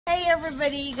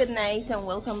Everybody, good night and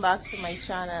welcome back to my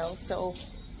channel. So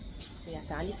we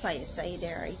got on the fireside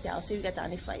there, right? Y'all see we got on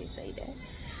the fireside there.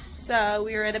 So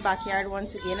we're at the backyard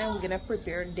once again and we're gonna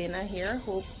prepare dinner here.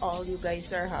 Hope all you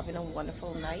guys are having a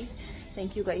wonderful night.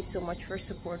 Thank you guys so much for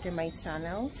supporting my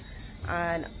channel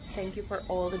and thank you for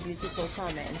all the beautiful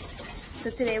comments. So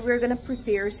today we're gonna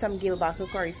prepare some baka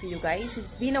curry for you guys.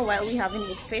 It's been a while we haven't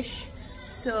eaten fish,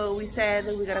 so we said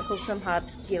we're gonna cook some hot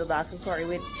baka curry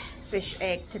with fish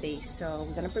egg today. So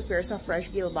we're gonna prepare some fresh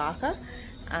baka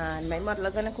and my mother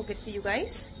is gonna cook it for you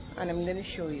guys and I'm gonna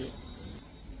show you.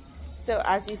 So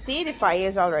as you see, the fire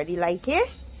is already light here.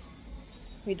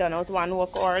 We done out one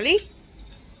work early.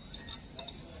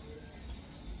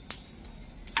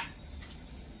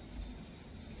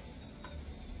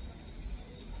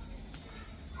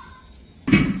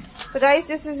 So guys,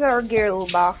 this is our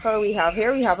baka we have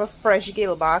here. We have a fresh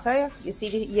baka. You see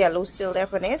the yellow still there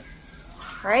on it,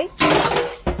 right?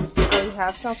 So we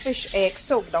have some fish egg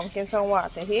soaked down in some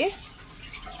water here.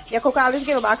 You cook all this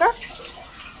baka?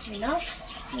 You know,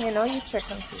 you check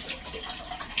and see.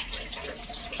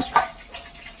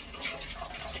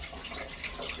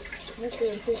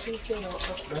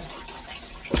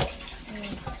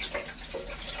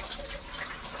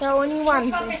 So only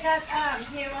one thing.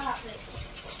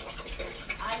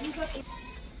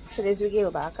 So this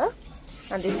is baka,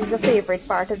 and this is the favorite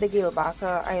part of the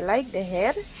baka. I like the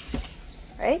head,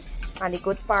 right? And the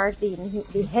good part, the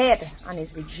head, and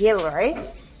it's the gill, right?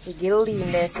 The gill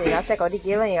in there, so you have to take out the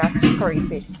gill and you have to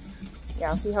scrape it.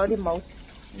 Y'all see how the mouth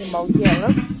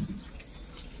yellow?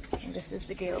 And this is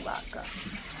the baka.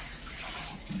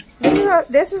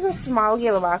 This is a small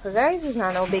baka, guys. It's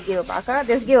not no big baka.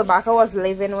 This baka was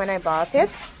living when I bought it,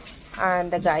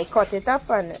 and the guy cut it up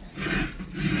and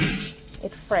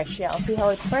it's fresh. Y'all see how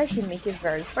it's fresh? The meat is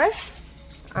very fresh.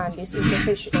 And this is the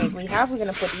fish egg we have. We're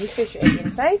gonna put these fish egg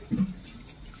inside.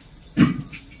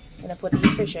 Gonna put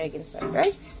these fish egg inside,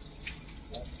 right?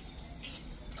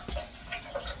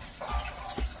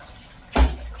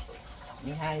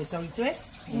 Yeah, so you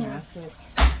twist. Yeah, twist.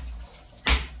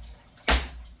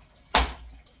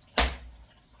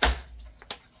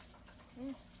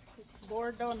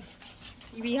 Bored done.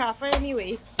 You be half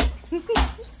anyway.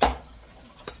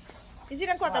 Is it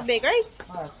a quarter big, right?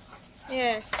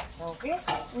 Yeah. Okay.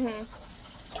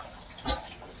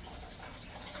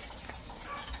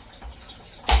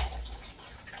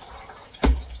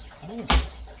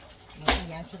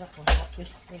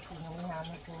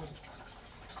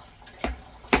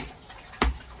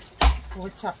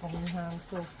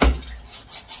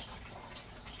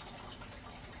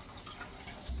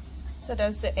 So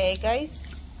that's the egg, guys.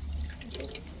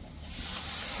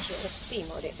 Show the steam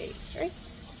of the egg, right?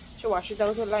 So wash it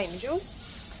out with lime juice.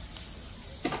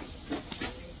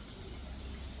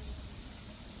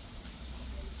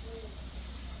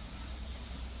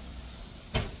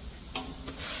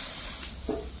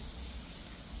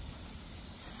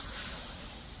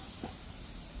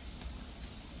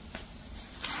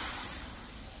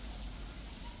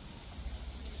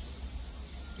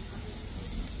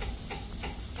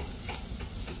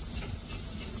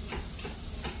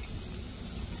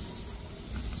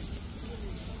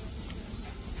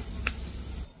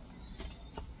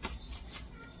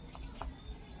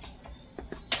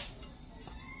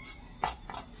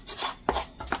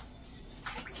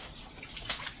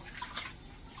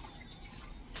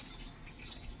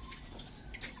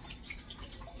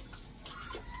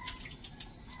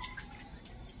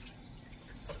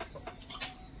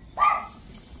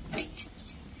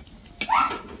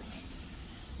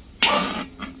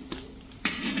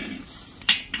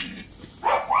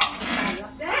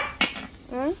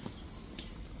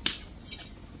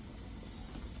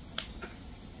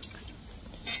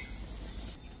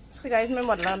 So guys, my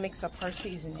mother mix up her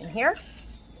seasoning here.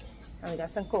 And we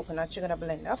got some coconut you're gonna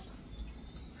blend up.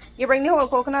 You bring the whole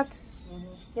coconut?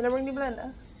 You don't bring the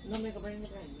blender? No, me go bring the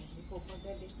blender. The coconut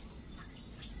ready.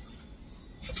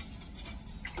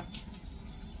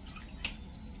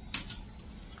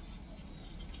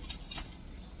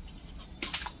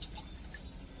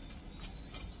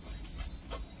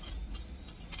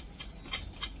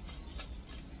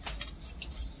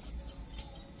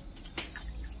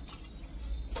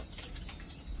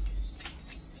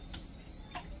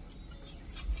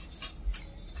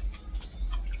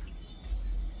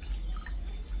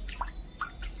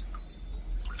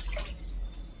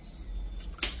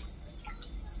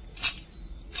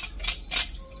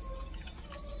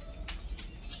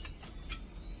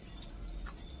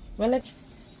 Well,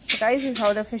 so guys, this is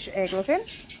how the fish egg looking.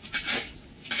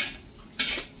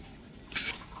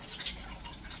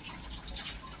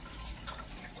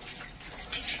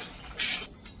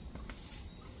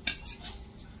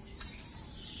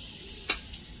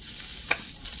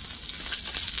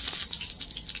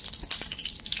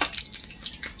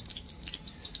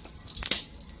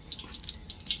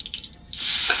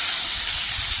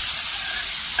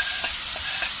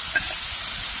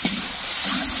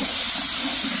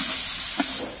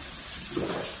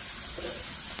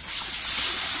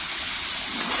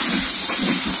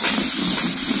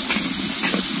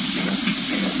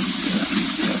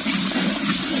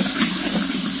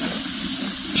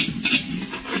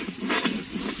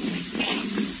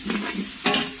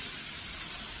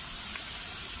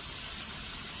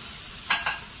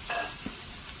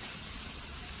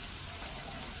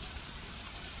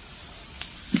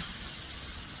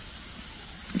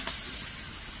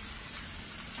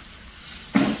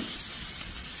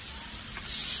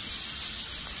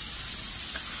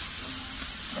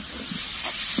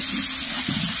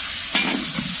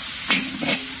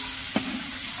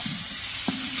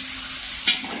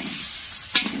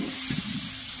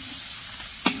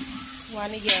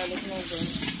 Money garlic no good.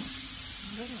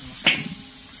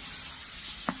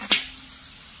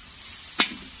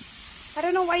 I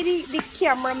don't know why the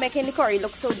camera making the curry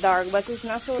look so dark, but it's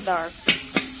not so dark.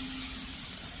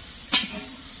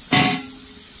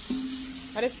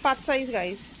 That is pot size,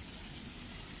 guys.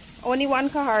 Only one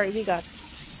kahari we got.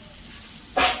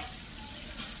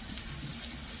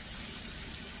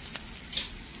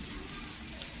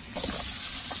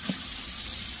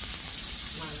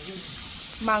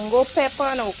 Mango, pepper,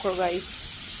 and okra, guys.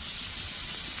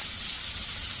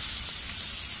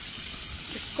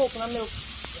 It's coconut milk.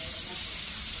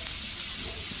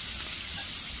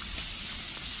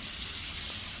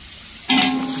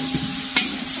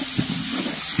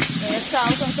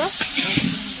 Salt and stuff.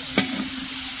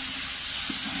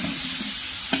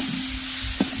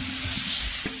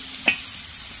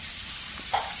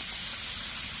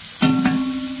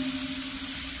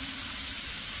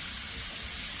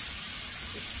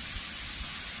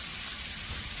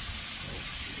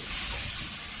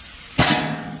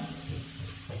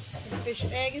 The fish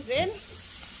egg is in.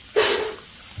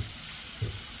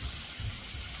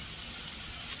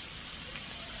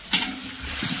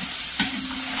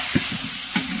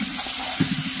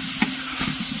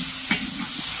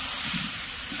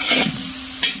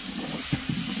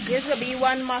 This will be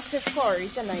one massive curry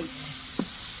tonight.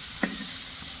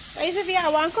 Guys, if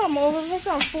you want to come over for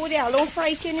some food, y'all don't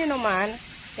frighten, you know, man.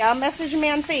 Y'all message me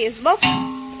on Facebook.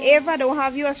 If I don't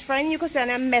have you as friend, you can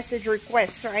send a message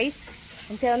request, right?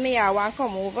 And tell me y'all want to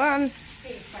come over and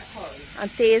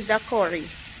taste the curry.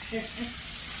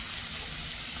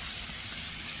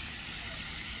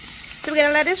 So we're going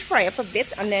to let this fry up a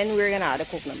bit, and then we're going to add the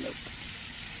coconut milk.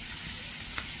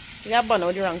 You got to burn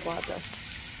out the rank water.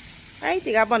 Right,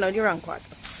 you got to burn out the rank water.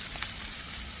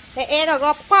 The egg will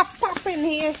go pop in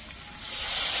here.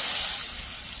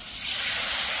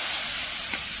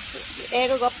 The egg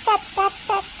will go pop.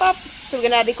 So we're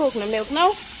going to add the coconut milk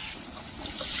now.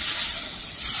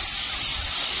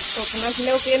 Coconut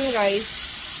milk in, guys.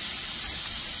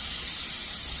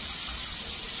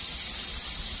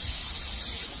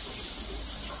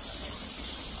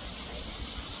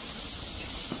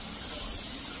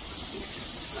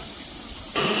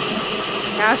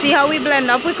 Now see how we blend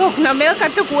up with coconut milk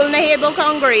at the cool in the table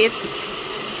concrete.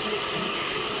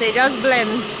 So you just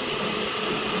blend.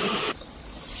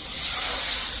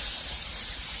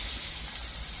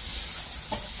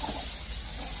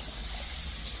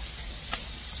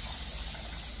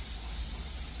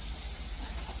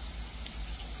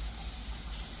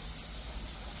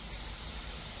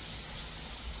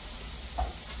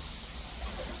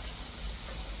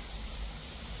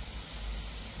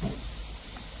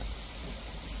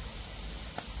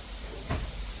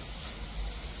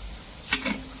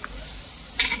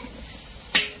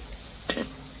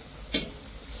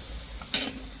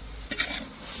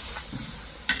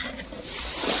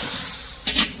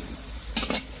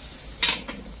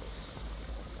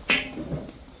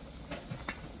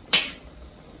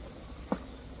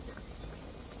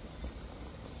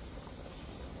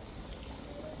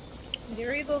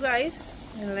 There you go, guys.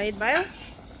 And let it boil.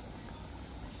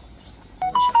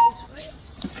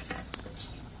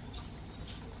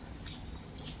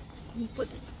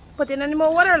 Put in any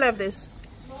more water left this.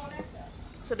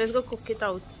 So let's go cook it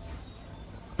out.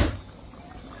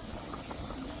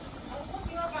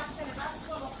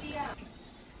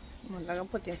 I'm gonna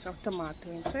put in some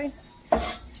tomato inside.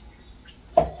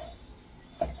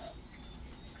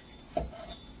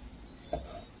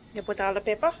 You put all the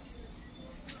pepper?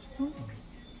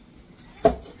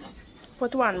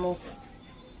 Put one more.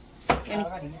 And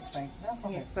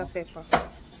yeah, the pepper.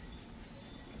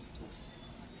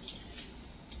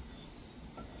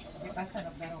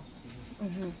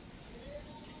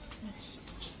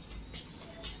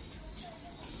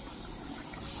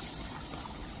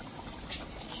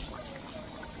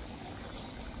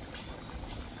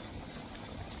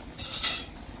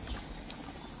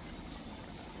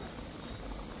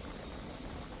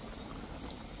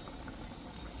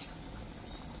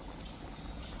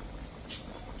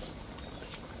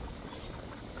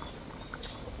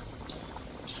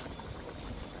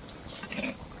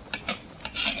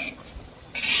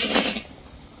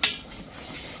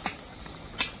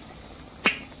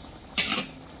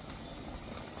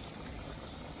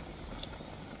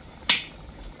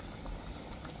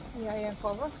 Yeah,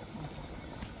 cover.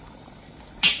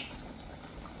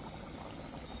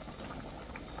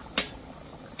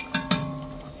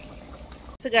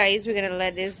 So guys, we're gonna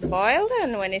let this boil,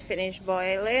 and when it finish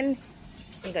boiling,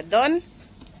 we got done,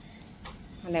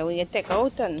 and then we can take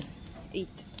out and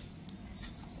eat.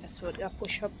 That's what I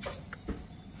push up.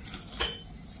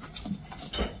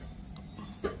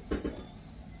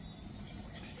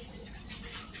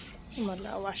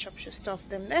 Mother wash up your stuff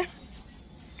them there.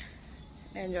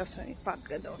 And just when the pot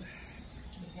go down.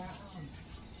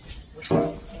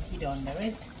 Take it on the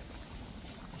right.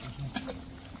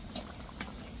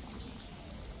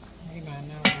 Hey man,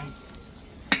 now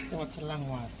what's a long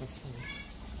water for?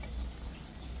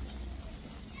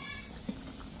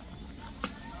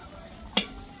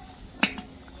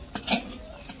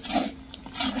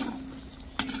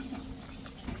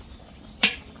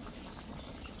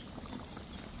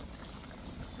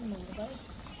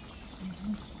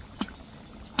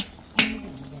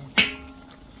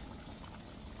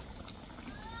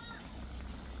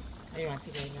 You want to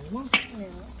go in more? Yeah.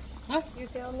 Huh? You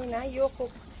tell me now, you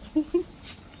cook.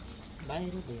 Bye,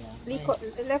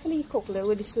 Definitely cook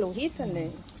with the slow heat and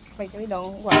then like we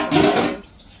don't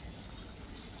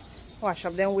wash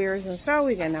up them wares and so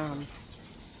we can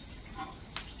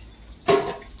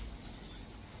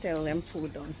tell them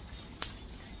food done.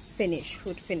 Finish,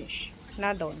 food finish.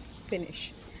 Not done,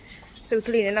 finish. So we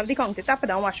cleaning up the countertop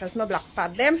and wash out my black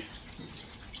pad them.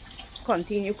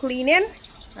 Continue cleaning.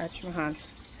 Watch my hand.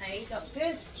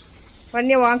 When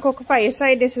you want to cook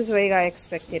fireside, this is what you gotta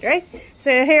expect it, right?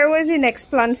 So here was the next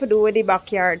plan for do with the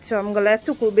backyard. So I'm gonna let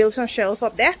Tuku build some shelf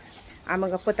up there. I'm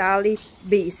gonna put all the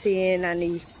basin and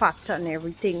the pot and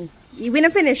everything. We're gonna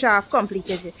finish off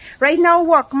completed. Right now,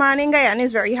 workman in Guyana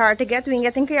is very hard to get. We ain't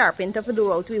getting carpenter to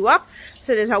do out we work.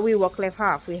 So that's how we work left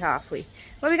halfway.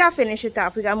 But we gotta finish it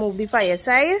off. We gotta move the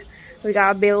fireside. We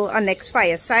gotta build a next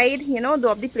fireside, you know, do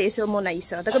up the place a little more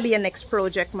nicer. That could be a next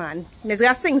project, man. Miss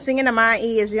got sing in my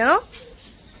ears, you know.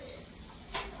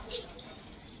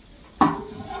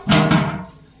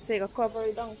 So you gotta cover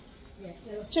it down.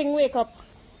 Ching, wake up.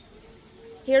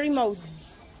 Hear him out.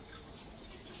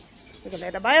 We can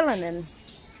let it boil and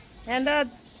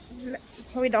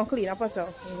we don't clean up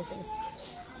ourselves.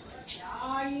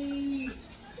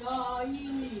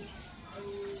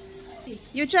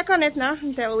 You check on it now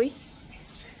and tell we.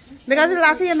 Because the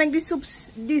last time you make the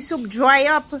soup dry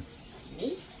up.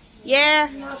 Me? Yeah.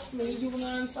 Not me, you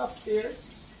want upstairs.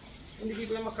 And the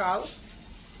people in my car.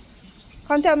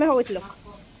 Come tell me how it look.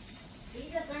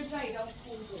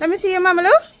 Let me see your mama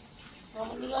look.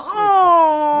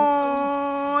 Oh,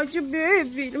 it's a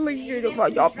baby. Let me see the baby. I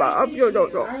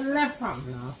left from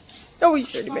now. Oh, we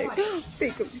should make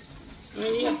big.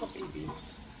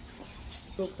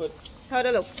 So good. How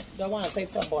they look? The one that said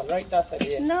some bun, right? That's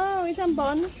it. No, it's a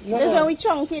bun. No. That's when we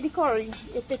chunky the curry.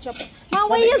 You pitch up. Man,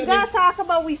 what you gotta talk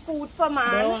about we food for The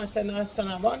man? one that said no, it's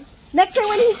not a bun. Next time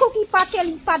when he cook, he pat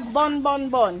bun.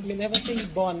 Me never say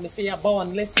bun. Me say a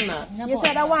bun. Listen now. You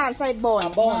said a one side bun. A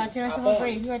bun.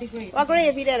 What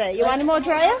gravy there? You want more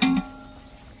dryer?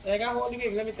 I got hold the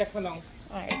gravy. Let me take for now.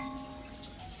 Alright.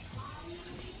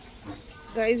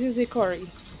 Guys, use the curry.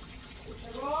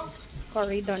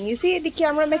 Curry done. You see the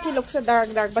camera make it look so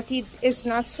dark, but it's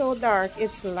not so dark.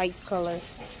 It's light color.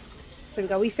 So we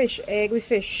got fish egg,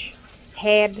 fish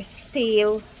head,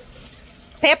 tail.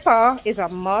 Pepper is a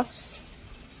must.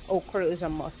 Okra is a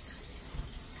must.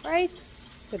 Right?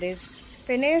 So this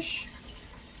finish.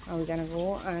 And we're gonna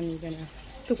go and we're gonna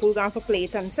cool down for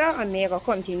plate and so and me gonna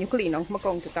continue clean on my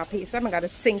countertop here. So I got a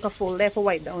sink full there for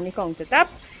wipe down the countertop.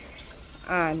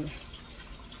 And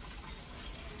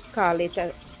call it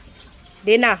a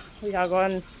dinner. We are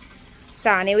going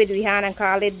sunny with we hand and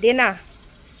call it dinner.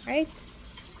 Right?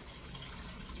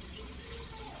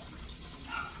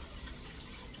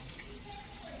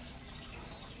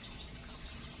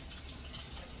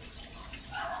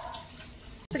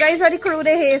 So guys, what the crew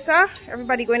they here, sir?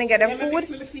 Everybody going to get their food.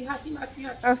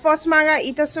 First man gonna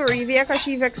eat a surivia because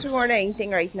she vexed more than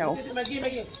anything right now.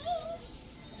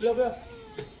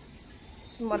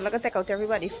 So mother gonna take out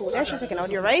everybody's food. She's taking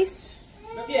out your rice.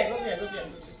 Look here.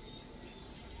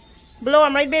 Blow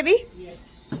them, right, baby? Yes.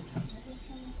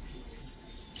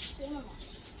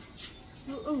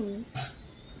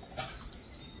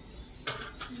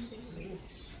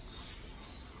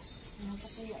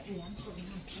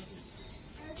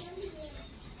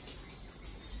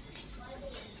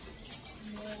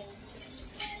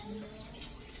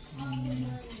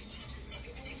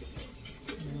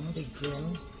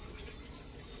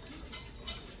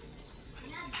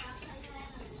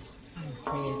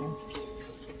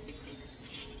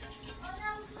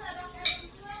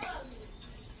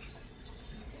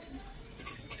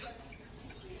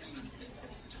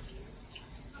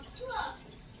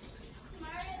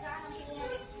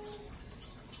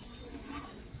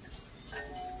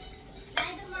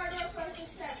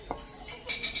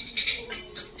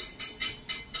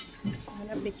 And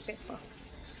a big pepper.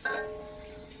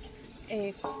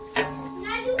 Egg.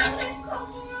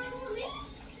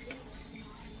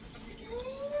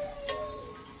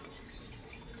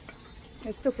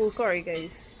 It's the full curry,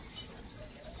 guys.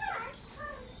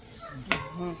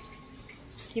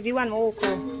 Give you one more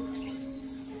okra.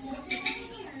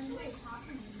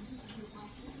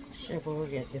 Chef will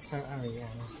get this area.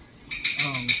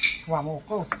 One more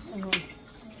go.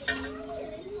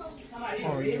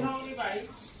 For you.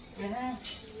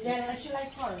 Yeah, she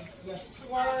like curry. Yes.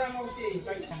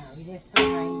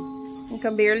 You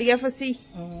can barely have a see.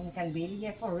 Can barely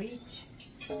have for each.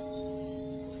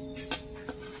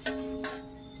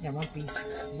 Yeah, one piece.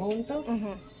 Bone too?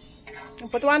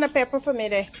 Put one pepper for me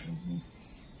there.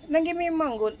 Then give me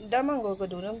mango. That mango could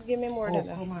do. Don't give me more than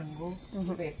that. Mango.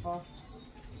 Pepper.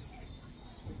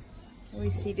 We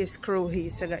see this crow here,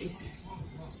 so guys.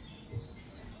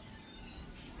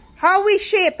 How we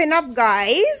shaping up,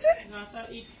 guys?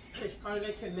 Eat fish curry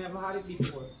like I never had it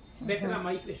before. Better than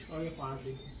my fish curry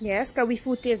apparently. Yes, because we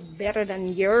food tastes better than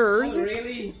yours. Oh,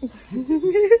 really?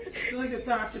 It's like the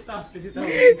top just to spit it out.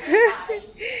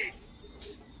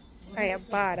 I am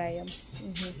bad, I am.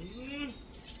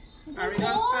 Are we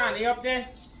going to stand up there?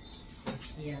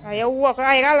 Yeah. I walk,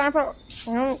 I got learn for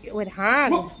with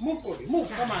hand. Move for it.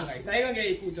 Move. Come on, guys. I don't get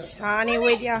you food. Just. Sunny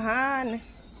with your hand.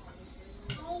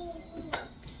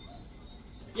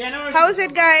 Yeah, no. How's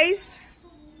it, guys?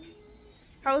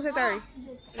 How's it, Ari?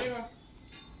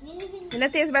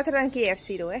 It tastes better than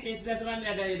KFC, though, eh? Tastes better than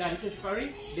the fish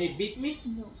curry? They beat me?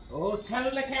 No. Oh, tell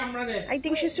the camera there. I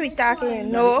think she's sweet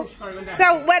talking. No.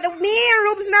 So, when me and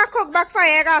Rubes not cook back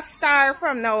fire, I got star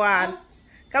from now on.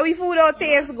 Because we food out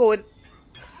tastes good.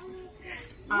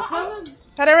 Apple?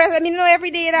 For the rest, I mean, know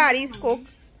every day that he's cook.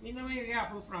 Me know where you get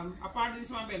apple from. Apart from this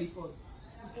one belly food.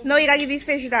 No, you gotta give me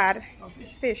fish, Dad. Oh,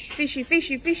 Fish.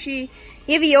 Fishy.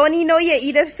 If you only know you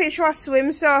eat a fish or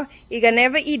swim, so you can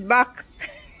never eat back.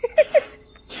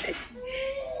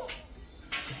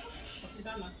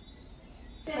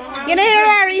 You know hear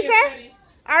Ari say?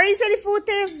 Ari said the food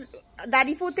tastes,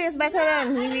 Daddy food tastes better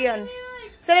than Vivian.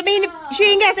 So that means she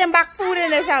ain't getting back food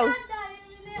in this house.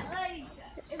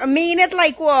 I mean it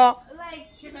like what?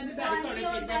 She meant the daddy curry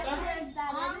taste better?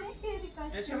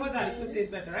 And she was daddy food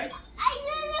tastes better, right?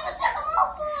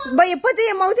 But you put it in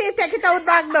your mouth and you take it out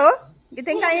back though. You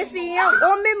think I see you?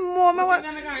 Oh, me mama,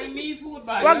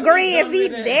 what gravy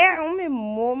there? Oh, me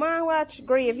mama, watch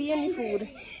gravy in the food.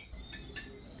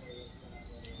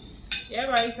 Yeah,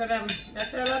 guys, so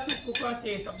that's a lot to cook and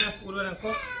taste up the food when I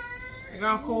cook. I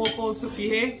got cold soup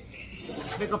here.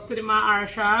 Big up to the man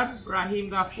Arshad. Rahim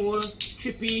got full,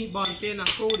 Chippy, Bunting, and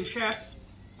Crow, the chef.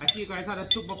 I see you guys had a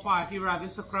super party. Ravi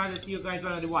Sakra. I see you guys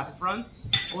were at the waterfront.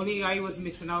 Only guy was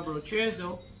missing out, bro. Cheers,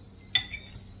 though.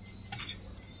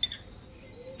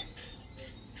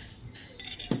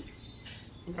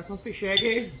 We got some fish egg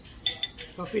here.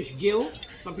 Some fish gill.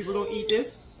 Some people don't eat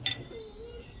this.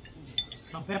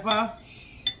 Some pepper. A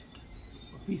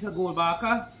piece of gold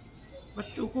baka. But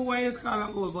Tuku, why is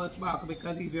called gold baka?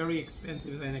 Because he's very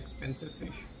expensive. It's an expensive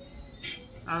fish.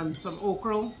 And some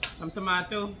okra, some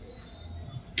tomato.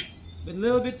 With a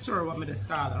little bit surwa with the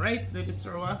scala, right? A little bit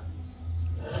surwa.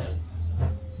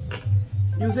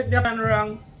 Music there and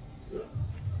wrong.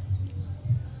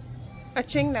 I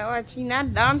think now, she's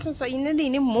not dancing, so you're not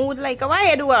in the mood like,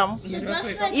 why do you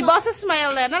He boss a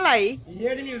smile then, I like. You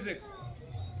hear the music.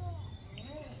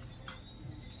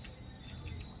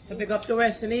 So pick up to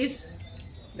West and East.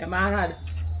 The man had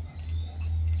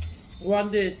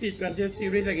won the T20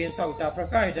 series against South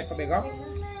Africa. He took a big up.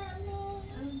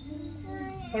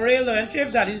 For real though, and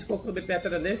Chef Daddy's cook a little bit better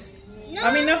than this. No.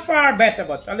 I mean, not far better,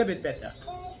 but a little bit better.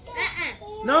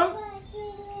 No?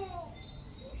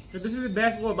 So this is the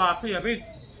best gold baka you have eaten.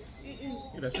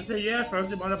 You just say yeah, first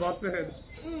the mother boss the head.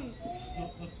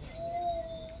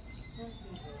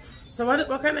 So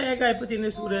what kind of egg I put in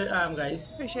this food,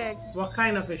 guys? Fish egg. What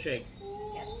kind of fish egg?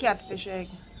 Catfish egg.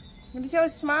 Let me see how it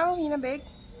smells in a bag.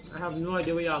 I have no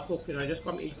idea what you are cooking. I just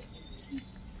come eat.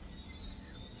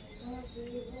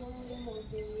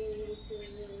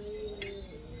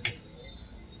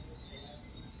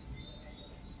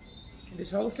 This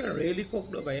house can really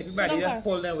cook though, by everybody that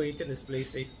pull their weight in this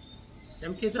place. Eh?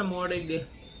 Them kids are more like they.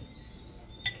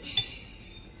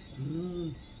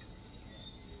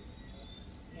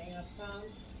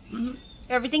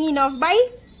 Everything enough, buy?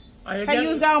 Can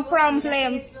use down prom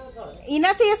flame. You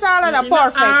not taste all of that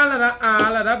perfect.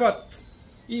 All of that, but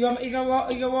you can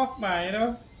walk by, you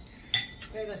know.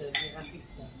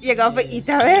 You got to eat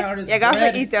them, eh? You got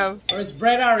to eat them. Or it's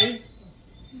bread, Ari.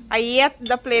 I ate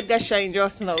the plate that shine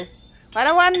just now. What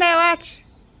I want there, watch.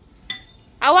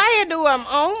 How are you doing?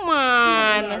 Oh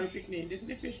man. This is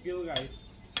the fish gill, guys.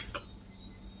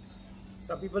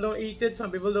 Some people don't eat it,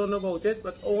 some people don't know about it,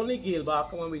 but only gill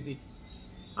baka when we eat.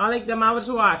 I like them hours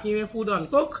to walk, even food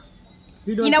uncooked.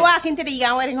 You know walk into the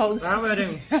young wedding house. I'm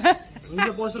wedding. We're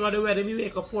supposed to go to the wedding. We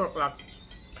wake up 4 o'clock.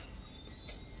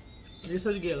 This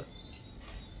is the girl.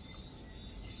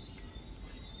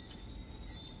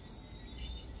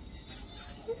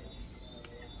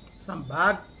 Some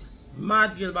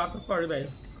mad girl back to curry bay.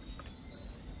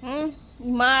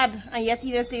 Mad, and yet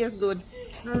it tastes good.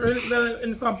 Well,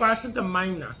 in comparison to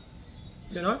mine now.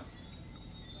 You know?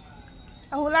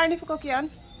 Who learned if you cook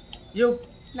on? You?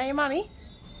 Now your mommy?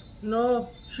 No,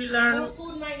 she learned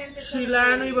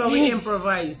when we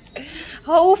improvise.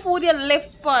 How food you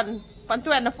lift pon? Pon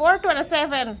 24,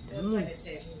 27?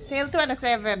 Till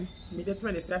 27. Me the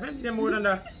 27? They're more than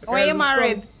that. When you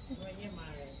married?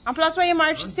 And plus when you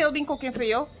married, she's still been cooking for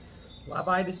you? Why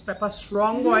buy this pepper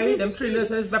strong boy? Them trailers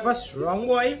says pepper strong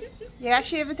boy. Yeah,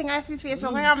 she everything I feel face.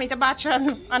 So I have made a batch on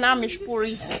Amish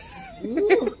puri.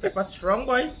 Ooh, pepper strong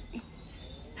boy.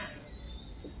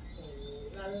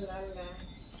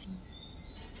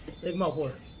 Big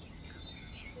mouthful.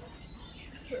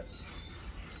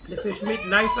 The fish meat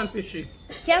nice and fishy.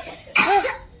 Cat?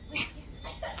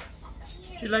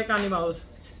 She like animals.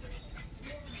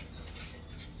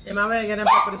 Hey, mama, I get them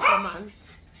pepper this one, man.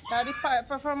 Daddy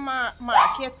pepper from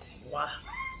market. Wow.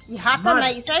 You hot and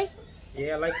nice, eh?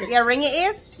 Yeah, I like it. Your ring it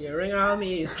is? Yeah, ring all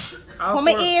me is. How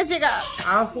many ears you got?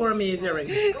 All 4 me is your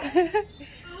ring.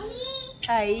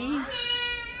 Aye.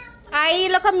 Aye,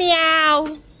 look at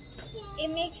meow. It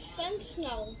makes sense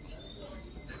now.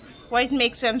 What it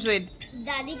makes sense with?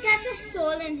 Daddy got a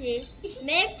soul in here.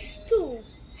 Makes 2.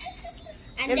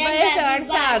 And It's then my third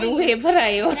Daddy way, but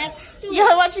I makes 2. you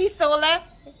know what we sold it?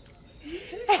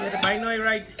 Yeah, I know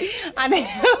right. And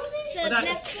So it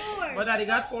makes 4. But daddy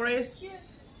got 4 A's?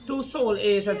 2 soul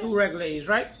A's and 2 regular A's,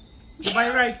 right? You buy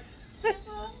right.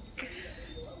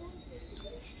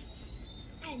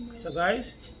 So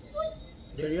guys,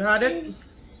 there you had it.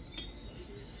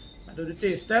 I do the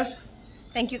taste test.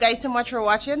 Thank you guys so much for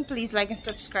watching. Please like and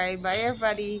subscribe. Bye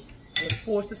everybody. I was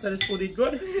forced to say this food is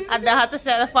good. And I had to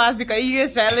sell it fast because you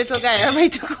said little guy everybody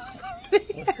to go.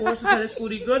 I was forced to say this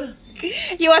food is good.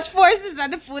 He was forced to say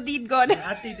the food eat good. I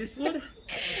had to eat this food.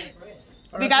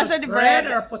 Or Because of the bread.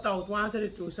 Or put out one of the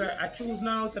two. So I choose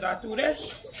now to that do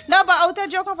this. No, but out of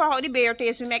joke of how the beer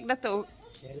tastes, we make that too.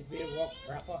 Yeah, this beer walk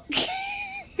proper.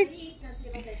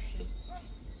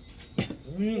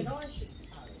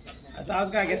 As I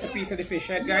was gonna get a piece of the fish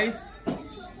head, guys.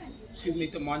 Excuse me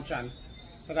to munch on.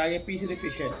 So I gotta get a piece of the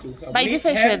fish head too. So Bite the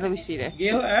fish head, let me see there.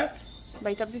 Gail,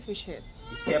 Bite up the fish head.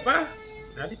 pepper.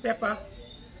 Not the pepper.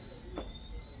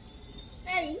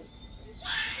 Daddy,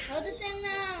 how the thing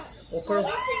now? Okra. How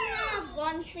the thing now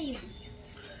gone for you?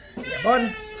 Yeah,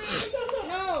 bun.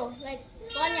 No, like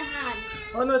on your hand.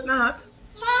 Oh no, it's not.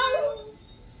 How?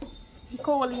 You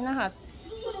cold in a hot.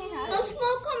 No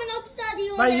smoke coming out of Daddy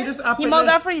over But you there. just You operate mug a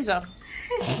like, freezer.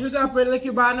 you just operate like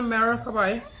you buy in America,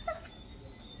 boy.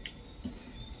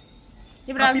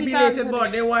 You Happy belated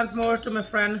birthday once more to my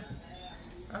friend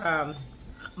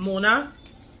Mona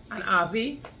and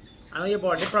Avi. I know your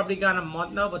birthday probably gone a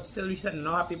month now, but still we said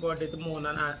no happy birthday to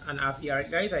Mona and Avi.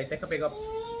 Alright guys, I take a big up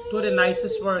to the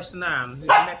nicest person we've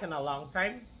met in a long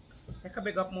time. Take a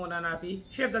big up Mona and Avi.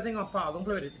 Shave that thing on fire, don't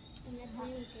play with it.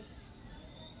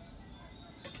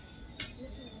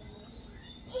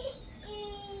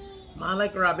 Man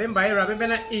like Robin, boy. Robin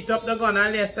been eat up the gun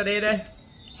yesterday there.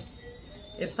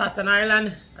 It's Staten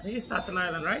Island. I think it's Staten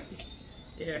Island, right?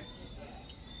 Yeah.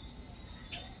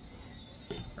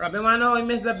 Robin, man, how he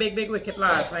missed the big wicket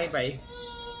last night, boy.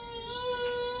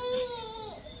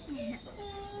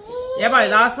 Yeah, boy,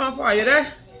 last one for you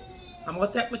there. I'm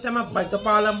gonna take with them and bite up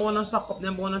all them bone and suck up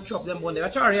them bone and chop them bone.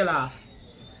 That's how you laugh.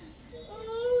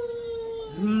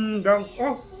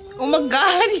 Oh. Oh my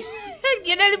god.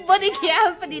 You know the body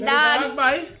care for the dog.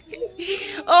 Bye.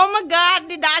 Oh my god,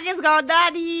 the dog is gone,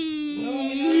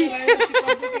 daddy. I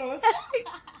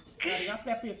got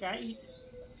pepper, you can't eat.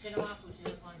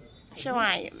 Show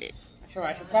me a bit.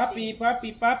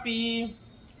 Puppy.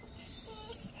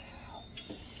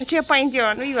 What's your point,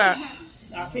 John? Where you are?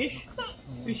 A fish?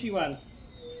 Fishy one.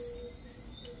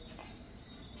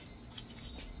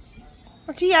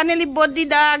 What's your nearly body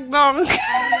dog long?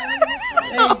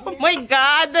 Oh my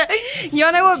god.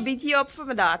 You know I will beat you up for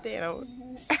my daughter, you know.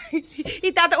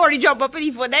 He thought I already jump up in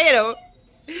the foot there, you know.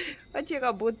 What you got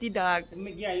about the dog?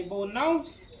 Yeah, you bone now.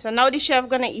 So now the chef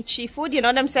gonna eat seafood. You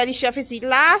know them said the chef is eat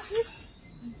last.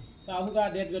 So who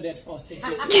got dead, go dead first.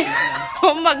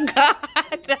 Oh my god.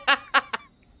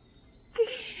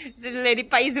 So the lady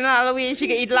pies in all the way, she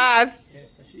can eat last. Yeah,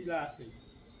 so she last week.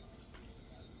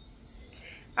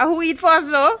 And who eat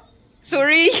first though?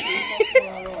 Sorry.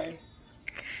 And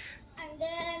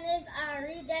then is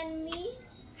Ari, then me.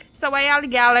 So why all the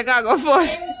girl like I go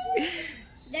first?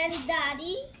 Then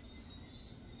daddy.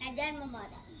 And then my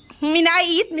mother. Me not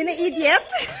eat yet.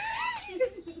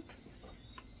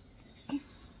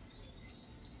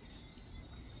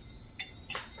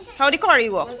 How the curry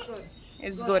work? That's good.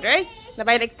 It's good, right?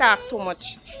 Nobody like talk too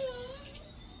much.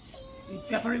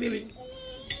 Pepper, baby.